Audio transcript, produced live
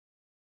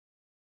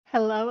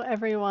Hello,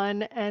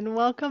 everyone, and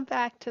welcome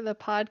back to the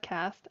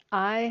podcast.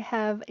 I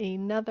have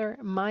another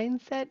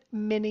Mindset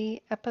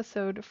Mini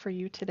episode for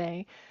you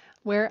today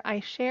where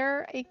I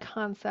share a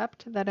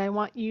concept that I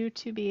want you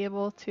to be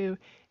able to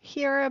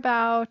hear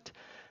about,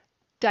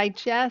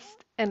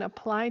 digest, and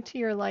apply to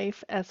your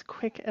life as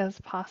quick as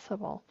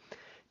possible.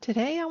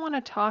 Today, I want to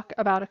talk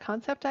about a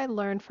concept I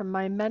learned from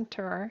my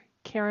mentor,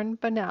 Karen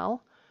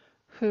Bunnell,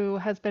 who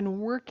has been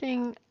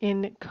working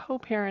in co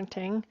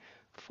parenting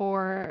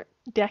for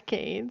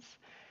decades,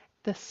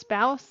 the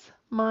spouse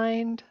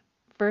mind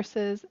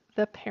versus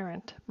the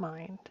parent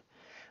mind.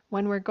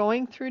 When we're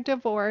going through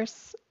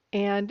divorce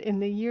and in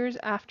the years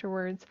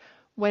afterwards,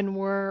 when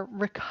we're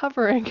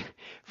recovering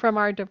from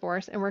our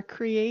divorce and we're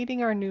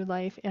creating our new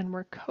life and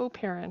we're co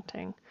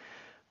parenting,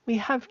 we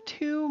have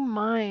two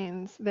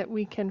minds that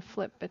we can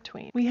flip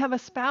between. We have a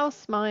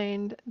spouse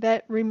mind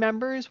that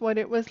remembers what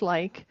it was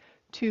like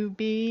to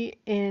be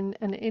in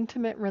an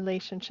intimate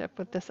relationship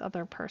with this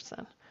other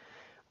person.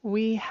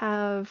 We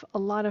have a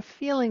lot of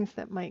feelings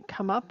that might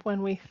come up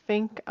when we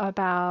think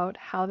about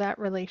how that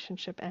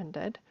relationship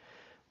ended.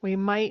 We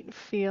might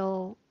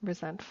feel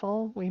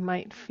resentful. We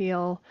might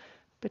feel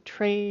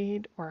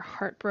betrayed or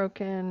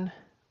heartbroken.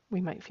 We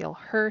might feel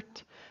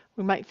hurt.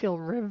 We might feel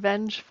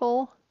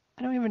revengeful.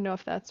 I don't even know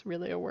if that's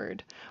really a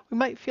word. We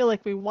might feel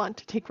like we want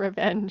to take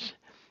revenge.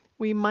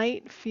 We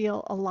might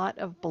feel a lot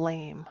of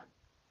blame.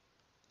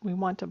 We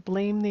want to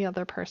blame the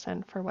other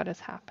person for what has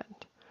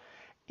happened.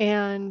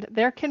 And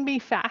there can be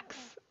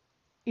facts,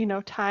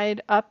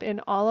 tied up in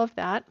all of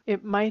that.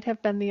 It might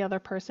have been the other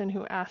person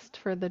who asked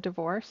for the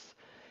divorce.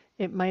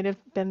 It might have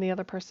been the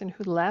other person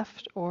who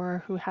left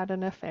or who had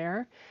an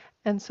affair.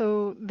 And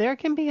so there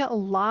can be a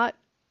lot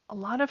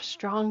of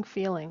strong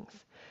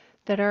feelings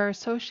that are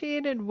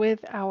associated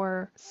with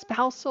our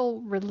spousal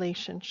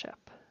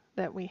relationship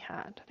that we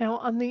had. Now,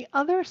 on the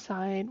other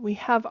side, we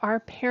have our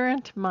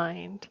parent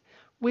mind,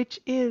 which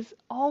is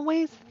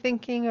always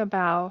thinking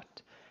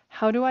about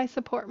how do I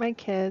support my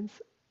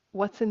kids?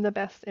 What's in the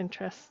best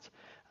interest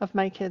of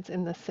my kids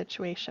in this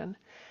situation?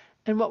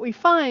 And what we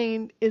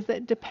find is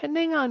that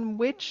depending on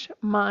which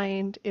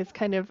mind is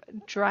kind of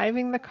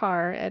driving the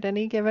car at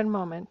any given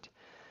moment,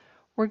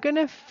 we're going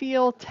to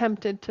feel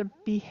tempted to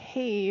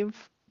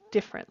behave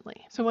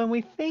differently. So when we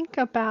think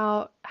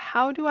about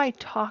how do I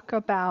talk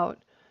about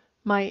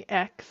my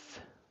ex,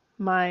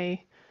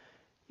 my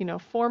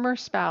former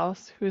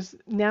spouse who's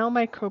now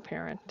my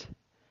co-parent,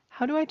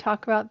 how do I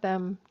talk about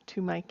them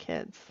to my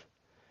kids?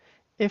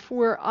 If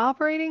we're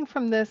operating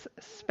from this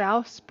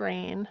spouse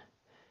brain,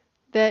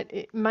 that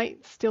it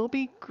might still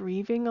be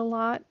grieving a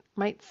lot,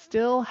 might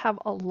still have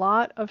a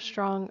lot of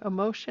strong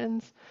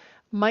emotions,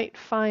 might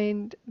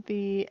find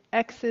the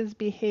ex's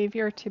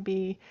behavior to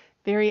be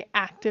very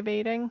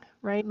activating,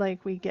 right?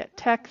 Like we get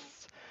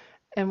texts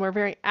and we're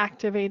very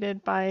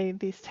activated by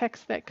these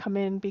texts that come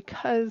in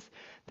because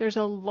there's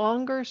a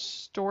longer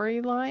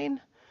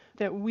storyline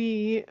that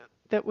we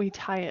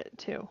tie it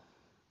to.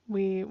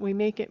 We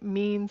make it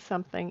mean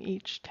something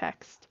each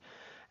text.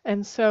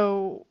 And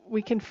so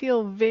we can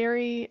feel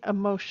very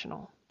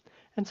emotional.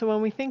 And so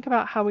when we think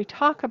about how we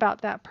talk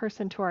about that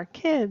person to our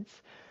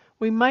kids,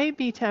 we might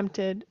be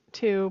tempted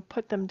to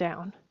put them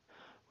down.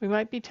 We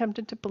might be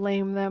tempted to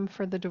blame them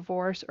for the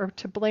divorce or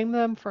to blame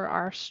them for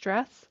our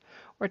stress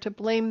or to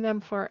blame them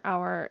for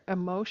our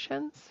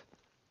emotions.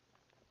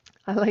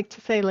 I like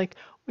to say, like,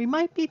 we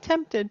might be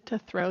tempted to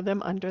throw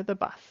them under the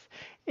bus.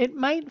 It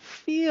might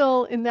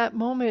feel in that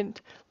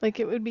moment like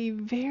it would be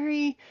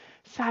very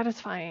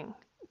satisfying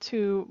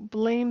to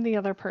blame the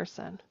other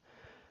person.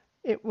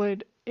 It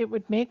would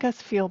make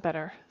us feel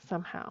better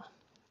somehow.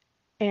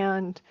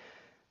 And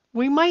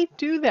we might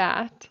do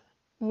that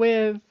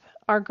with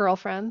our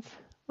girlfriends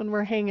when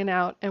we're hanging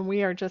out and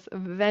we are just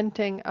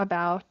venting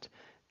about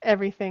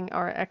everything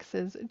our ex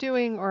is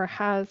doing or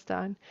has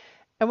done.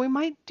 And we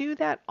might do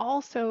that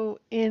also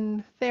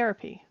in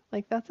therapy.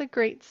 Like that's a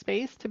great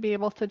space to be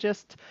able to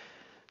just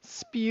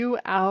spew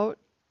out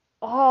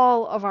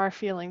all of our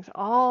feelings,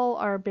 all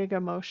our big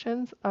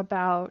emotions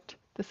about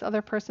this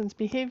other person's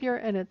behavior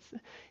and its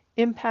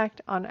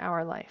impact on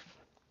our life.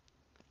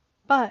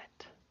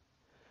 But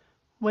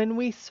when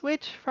we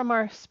switch from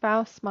our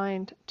spouse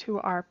mind to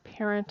our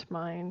parent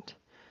mind,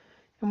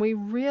 and we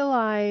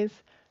realize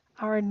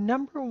our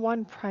number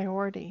one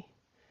priority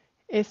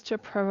is to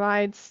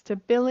provide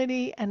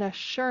stability and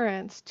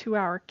assurance to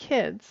our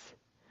kids,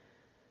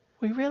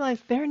 we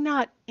realize they're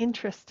not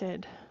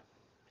interested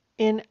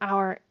in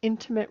our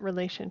intimate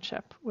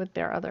relationship with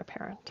their other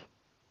parent,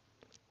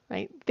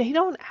 right? They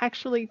don't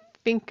actually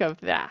think of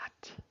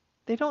that.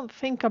 They don't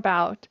think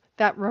about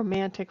that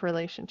romantic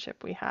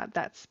relationship we had,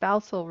 that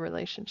spousal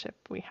relationship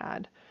we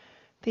had.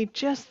 They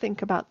just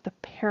think about the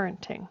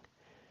parenting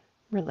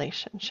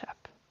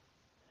relationship.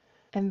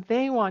 And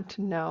they want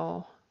to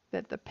know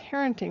that the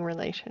parenting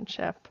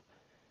relationship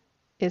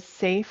is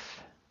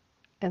safe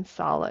and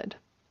solid.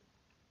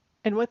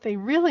 And what they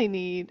really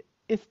need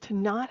is to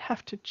not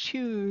have to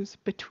choose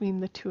between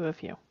the two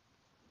of you.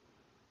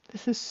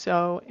 This is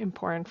so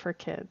important for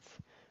kids.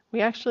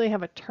 We actually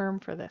have a term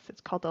for this.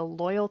 It's called a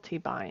loyalty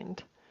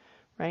bind,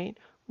 right?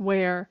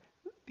 Where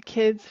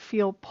kids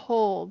feel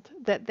pulled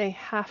that they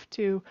have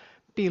to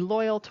be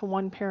loyal to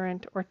one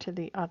parent or to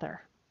the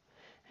other.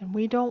 And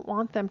we don't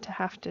want them to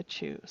have to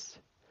choose.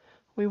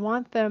 We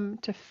want them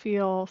to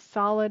feel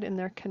solid in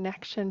their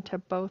connection to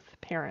both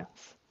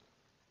parents.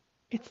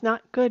 It's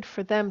not good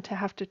for them to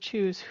have to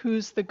choose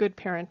who's the good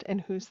parent and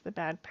who's the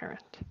bad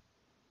parent.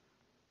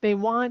 They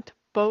want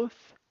both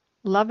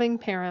loving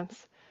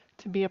parents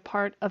to be a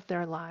part of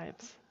their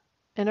lives.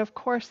 And of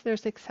course,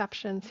 there's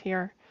exceptions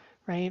here,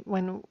 right?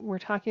 When we're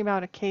talking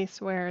about a case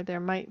where there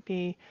might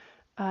be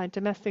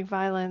domestic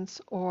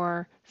violence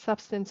or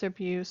substance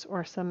abuse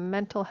or some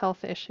mental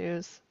health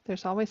issues,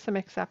 there's always some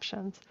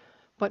exceptions.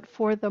 But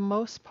for the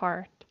most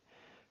part,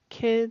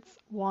 kids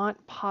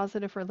want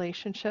positive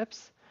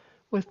relationships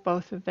with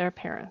both of their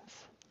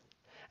parents.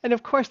 And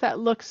of course, that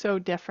looks so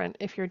different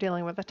if you're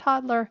dealing with a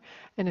toddler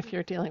and if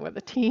you're dealing with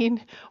a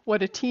teen.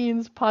 What a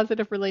teen's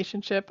positive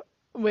relationship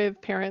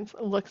with parents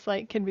looks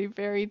like can be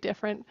very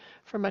different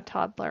from a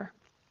toddler,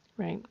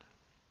 right?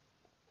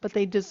 But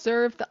they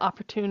deserve the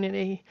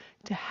opportunity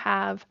to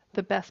have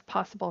the best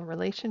possible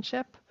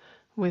relationship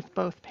with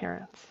both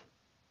parents.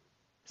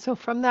 So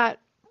from that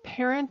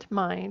parent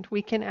mind,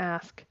 we can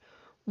ask,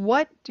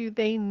 what do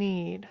they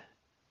need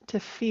to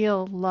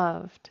feel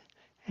loved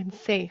and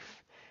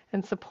safe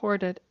and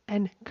supported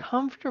and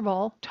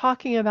comfortable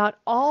talking about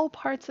all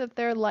parts of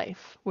their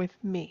life with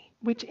me,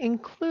 which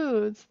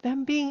includes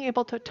them being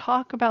able to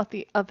talk about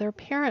the other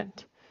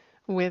parent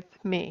with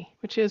me,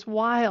 which is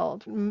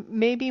wild.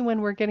 Maybe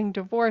when we're getting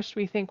divorced,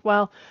 we think,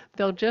 well,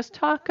 they'll just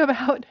talk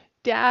about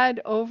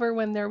dad over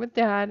when they're with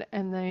dad,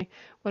 and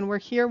when we're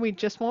here, we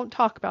just won't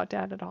talk about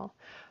dad at all.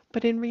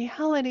 But in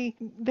reality,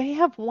 they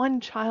have one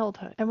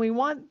childhood, and we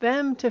want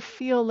them to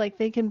feel like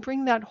they can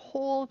bring that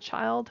whole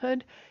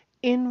childhood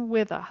in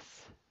with us,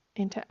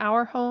 into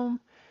our home,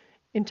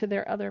 into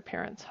their other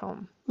parents'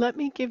 home. Let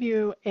me give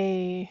you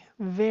a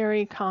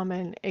very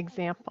common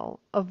example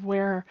of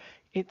where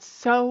it's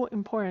so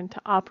important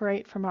to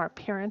operate from our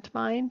parent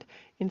mind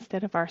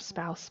instead of our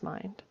spouse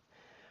mind.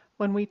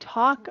 When we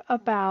talk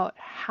about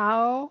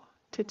how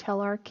to tell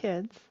our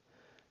kids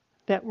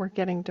that we're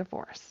getting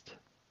divorced,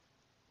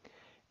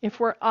 if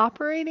we're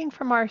operating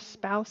from our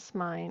spouse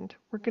mind,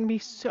 we're going to be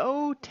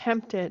so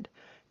tempted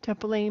to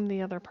blame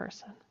the other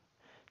person,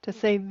 to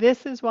say,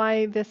 this is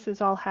why this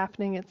is all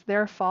happening. It's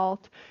their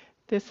fault.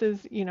 This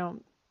is,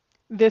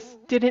 this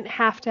didn't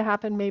have to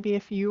happen. Maybe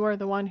if you are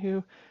the one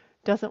who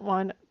doesn't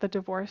want the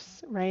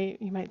divorce, right?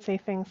 You might say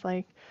things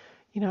like,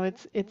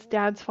 it's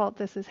dad's fault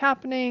this is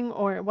happening,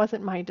 or it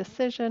wasn't my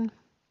decision.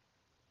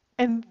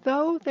 And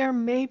though there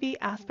may be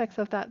aspects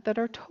of that that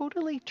are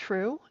totally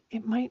true,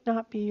 it might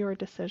not be your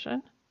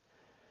decision.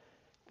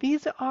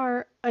 These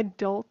are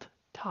adult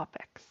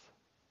topics.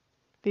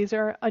 These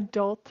are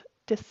adult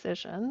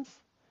decisions.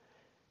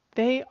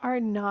 They are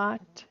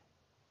not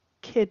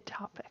kid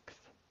topics.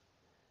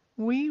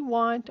 We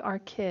want our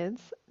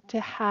kids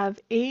to have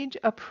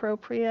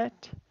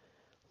age-appropriate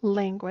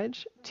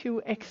language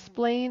to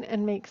explain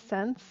and make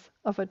sense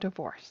of a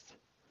divorce.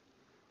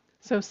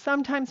 So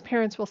sometimes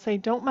parents will say,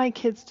 don't my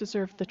kids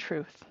deserve the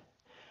truth?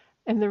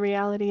 And the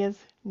reality is,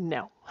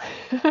 no.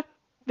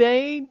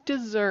 They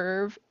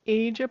deserve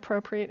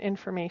age-appropriate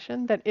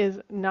information that is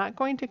not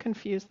going to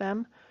confuse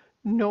them,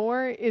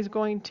 nor is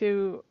going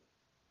to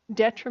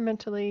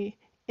detrimentally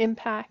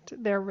impact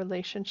their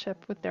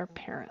relationship with their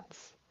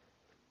parents.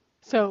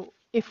 So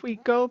if we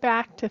go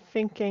back to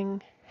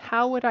thinking,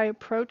 how would I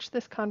approach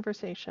this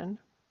conversation,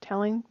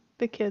 telling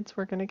the kids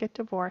we're going to get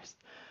divorced,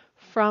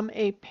 from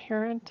a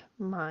parent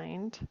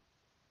mind,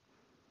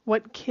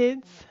 what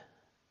kids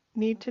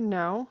need to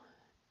know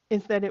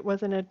is that it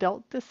was an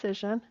adult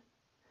decision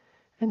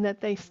and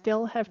that they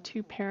still have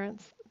two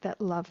parents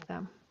that love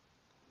them.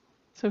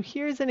 So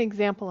here's an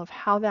example of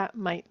how that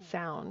might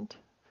sound,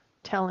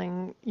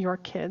 telling your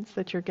kids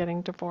that you're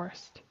getting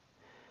divorced.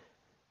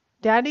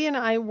 Daddy and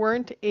I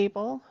weren't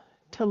able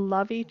to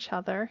love each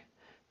other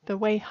the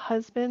way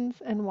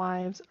husbands and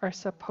wives are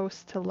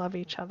supposed to love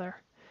each other.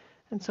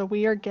 And so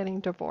we are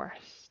getting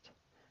divorced.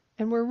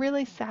 And we're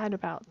really sad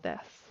about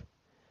this.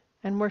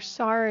 And we're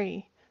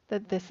sorry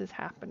that this is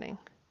happening.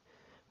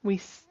 We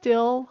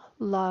still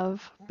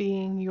love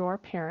being your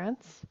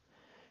parents,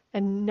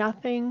 and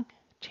nothing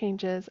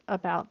changes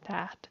about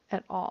that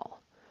at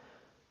all.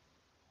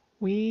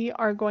 We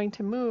are going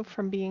to move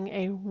from being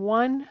a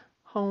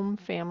one-home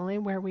family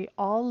where we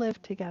all live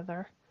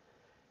together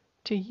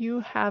to you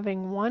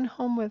having one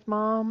home with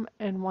mom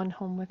and one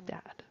home with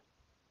dad.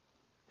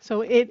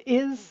 So it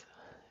is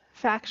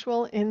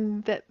factual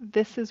in that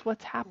this is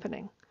what's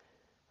happening,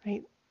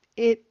 right?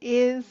 It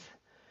is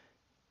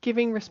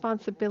giving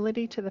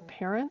responsibility to the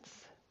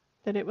parents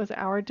that it was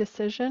our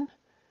decision,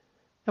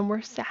 and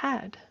we're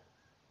sad.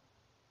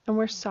 And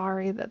we're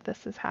sorry that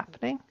this is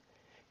happening,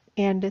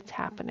 and it's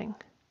happening.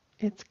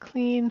 It's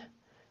clean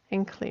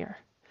and clear.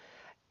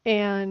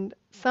 And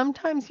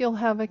sometimes you'll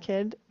have a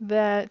kid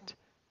that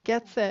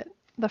gets it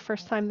the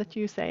first time that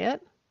you say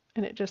it,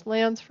 and it just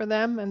lands for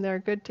them and they're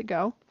good to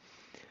go.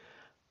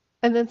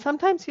 And then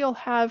sometimes you'll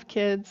have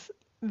kids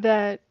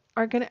that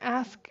are going to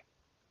ask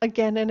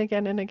again and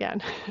again and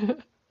again,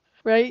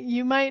 right?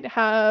 You might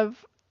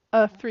have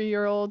a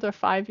 3-year-old or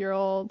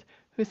 5-year-old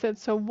who said,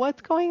 "So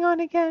what's going on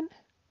again?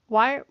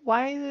 Why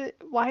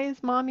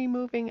is mommy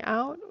moving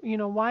out?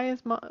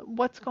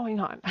 What's going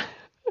on?"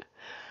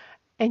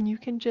 And you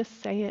can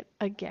just say it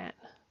again,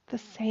 the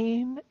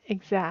same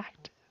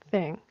exact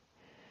thing.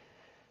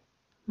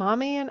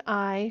 Mommy and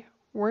I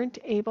weren't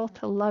able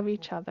to love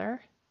each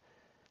other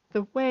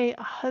the way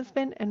a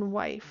husband and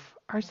wife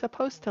are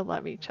supposed to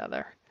love each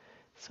other.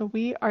 So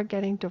we are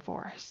getting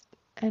divorced,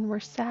 and we're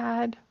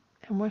sad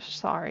and we're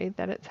sorry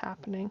that it's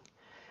happening.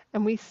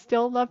 And we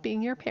still love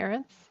being your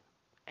parents.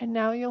 And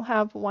now you'll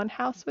have one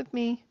house with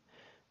me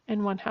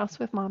and one house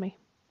with mommy.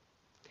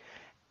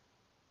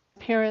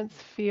 Parents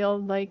feel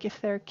like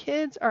if their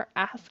kids are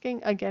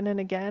asking again and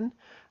again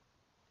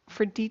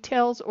for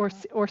details or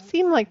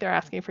seem like they're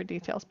asking for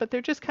details, but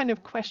they're just kind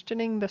of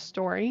questioning the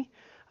story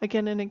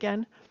again and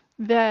again,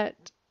 that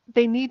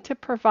they need to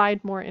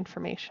provide more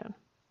information.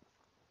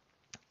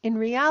 In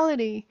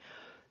reality,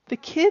 the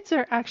kids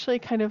are actually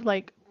kind of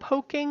like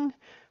poking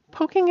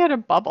at a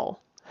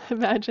bubble.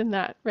 Imagine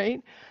that,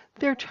 right?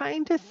 They're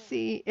trying to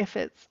see if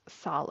it's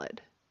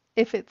solid,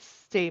 if it's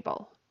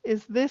stable.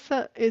 Is this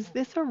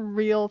a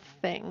real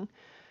thing?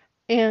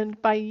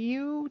 And by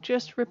you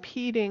just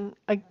repeating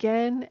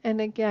again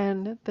and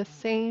again the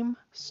same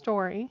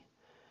story,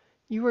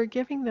 you are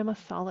giving them a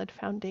solid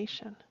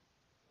foundation.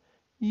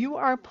 You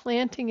are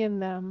planting in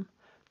them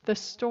the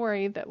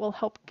story that will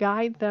help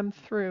guide them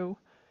through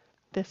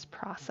this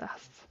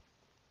process.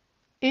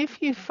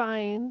 If you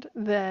find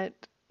that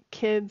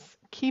kids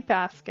keep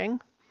asking,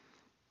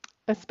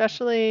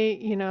 especially,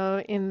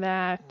 in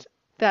that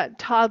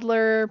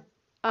toddler,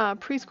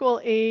 preschool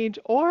age,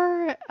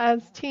 or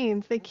as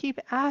teens, they keep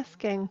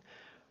asking,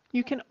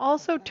 you can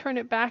also turn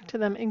it back to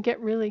them and get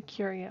really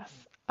curious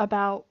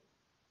about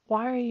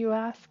why are you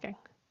asking,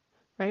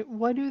 right?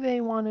 What do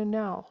they want to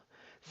know?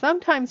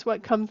 Sometimes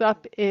what comes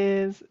up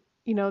is,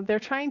 they're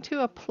trying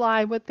to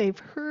apply what they've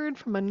heard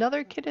from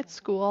another kid at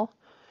school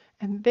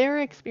and their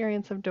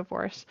experience of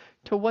divorce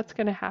to what's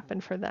going to happen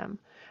for them.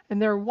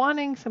 And they're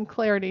wanting some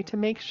clarity to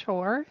make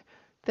sure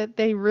that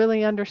they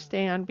really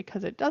understand,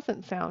 because it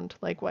doesn't sound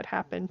like what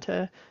happened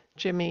to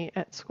Jimmy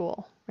at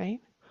school, right?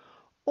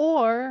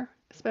 Or,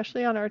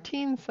 especially on our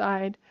teen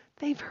side,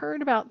 they've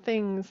heard about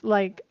things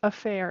like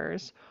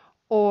affairs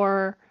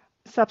or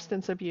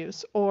substance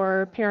abuse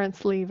or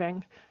parents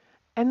leaving,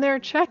 and they're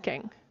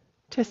checking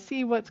to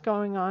see what's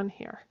going on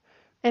here.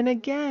 And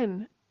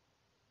again,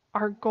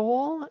 our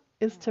goal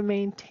is to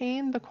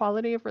maintain the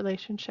quality of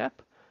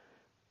relationship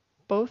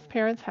both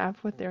parents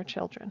have with their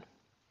children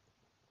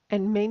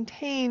and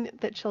maintain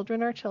that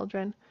children are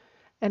children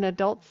and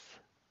adults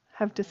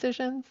have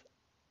decisions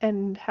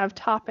and have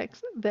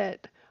topics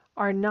that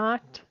are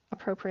not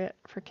appropriate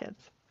for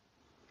kids.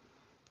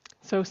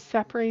 So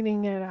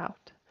separating it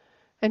out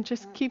and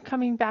just keep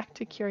coming back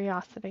to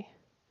curiosity.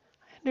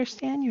 I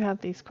understand you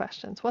have these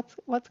questions.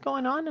 What's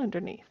going on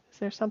underneath? Is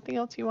there something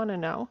else you want to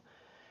know?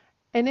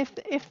 And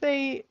if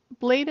they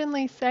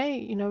blatantly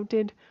say,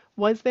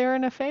 was there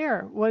an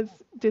affair?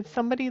 Did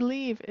somebody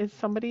leave? Is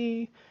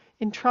somebody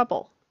in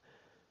trouble?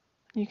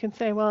 You can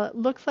say, well, it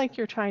looks like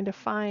you're trying to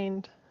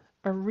find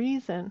a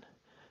reason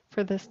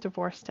for this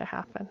divorce to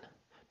happen.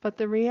 But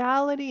the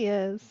reality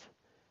is,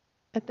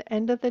 at the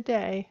end of the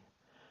day,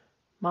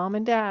 mom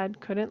and dad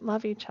couldn't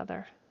love each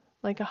other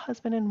like a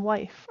husband and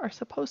wife are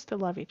supposed to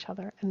love each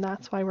other, and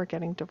that's why we're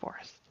getting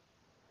divorced.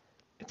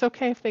 It's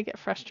okay if they get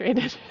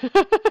frustrated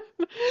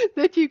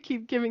that you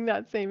keep giving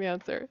that same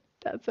answer.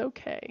 That's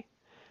okay,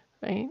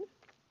 right?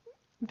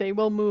 They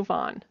will move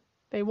on.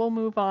 They will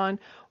move on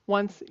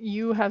once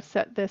you have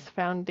set this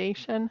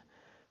foundation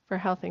for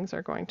how things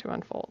are going to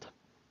unfold.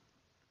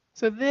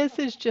 So this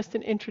is just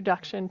an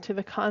introduction to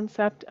the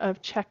concept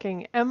of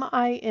checking, am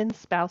I in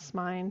spouse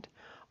mind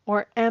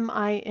or am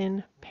I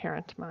in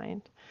parent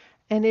mind?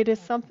 And it is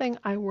something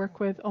I work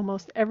with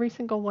almost every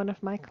single one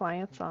of my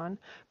clients on,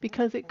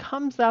 because it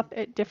comes up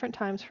at different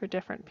times for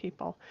different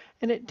people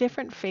and at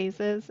different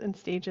phases and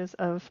stages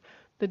of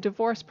the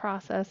divorce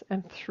process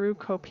and through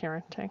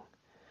co-parenting.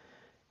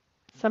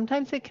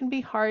 Sometimes it can be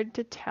hard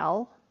to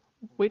tell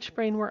which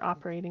brain we're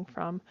operating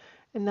from,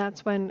 and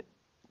that's when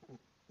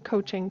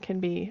coaching can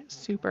be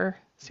super,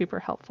 super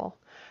helpful,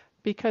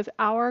 because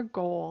our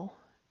goal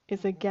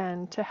is,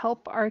 again, to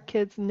help our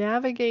kids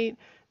navigate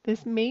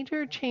this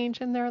major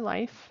change in their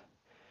life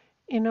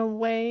in a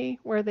way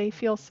where they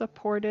feel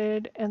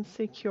supported and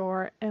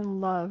secure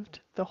and loved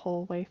the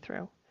whole way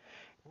through.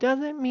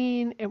 Doesn't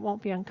mean it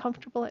won't be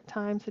uncomfortable at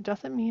times. It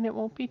doesn't mean it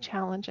won't be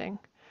challenging.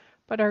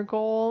 But our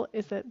goal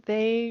is that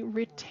they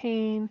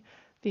retain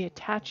the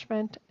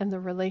attachment and the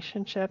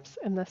relationships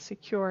and the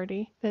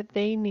security that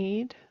they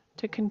need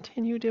to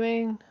continue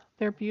doing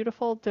their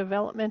beautiful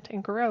development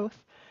and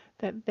growth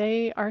that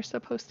they are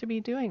supposed to be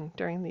doing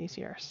during these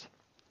years.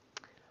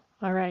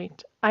 All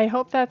right. I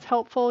hope that's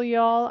helpful,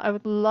 y'all. I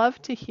would love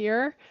to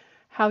hear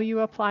how you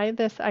apply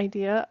this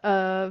idea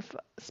of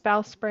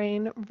spouse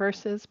brain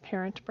versus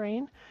parent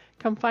brain,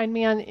 come find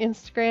me on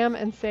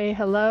Instagram and say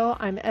hello.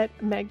 I'm at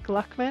Meg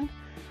Gluckman.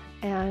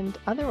 And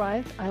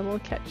otherwise, I will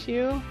catch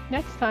you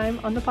next time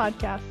on the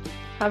podcast.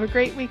 Have a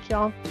great week,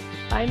 y'all.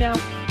 Bye now.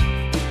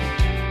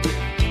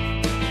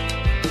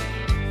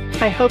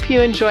 I hope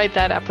you enjoyed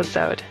that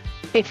episode.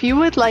 If you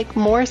would like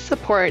more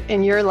support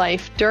in your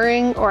life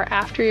during or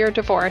after your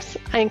divorce,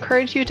 I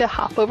encourage you to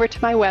hop over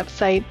to my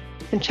website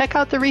and check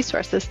out the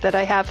resources that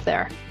I have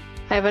there.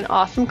 I have an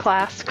awesome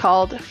class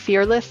called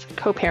Fearless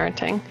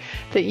Co-Parenting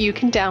that you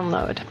can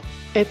download.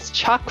 It's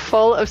chock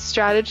full of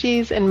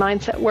strategies and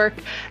mindset work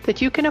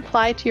that you can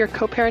apply to your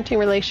co-parenting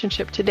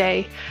relationship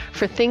today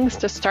for things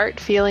to start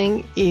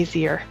feeling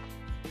easier.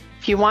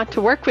 If you want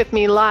to work with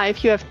me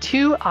live, you have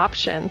two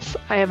options.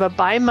 I have a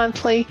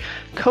bi-monthly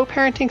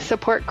co-parenting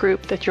support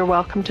group that you're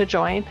welcome to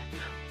join.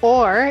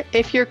 Or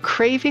if you're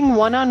craving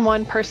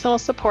one-on-one personal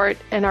support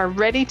and are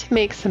ready to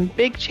make some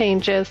big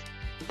changes,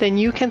 then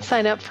you can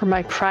sign up for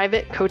my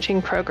private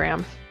coaching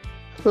program.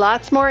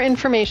 Lots more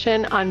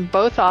information on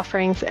both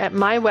offerings at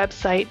my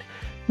website,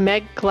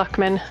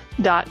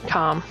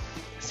 meggluckman.com.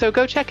 So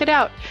go check it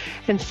out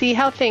and see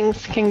how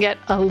things can get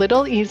a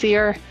little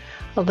easier,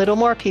 a little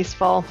more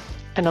peaceful,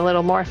 and a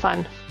little more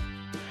fun.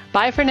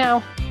 Bye for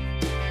now.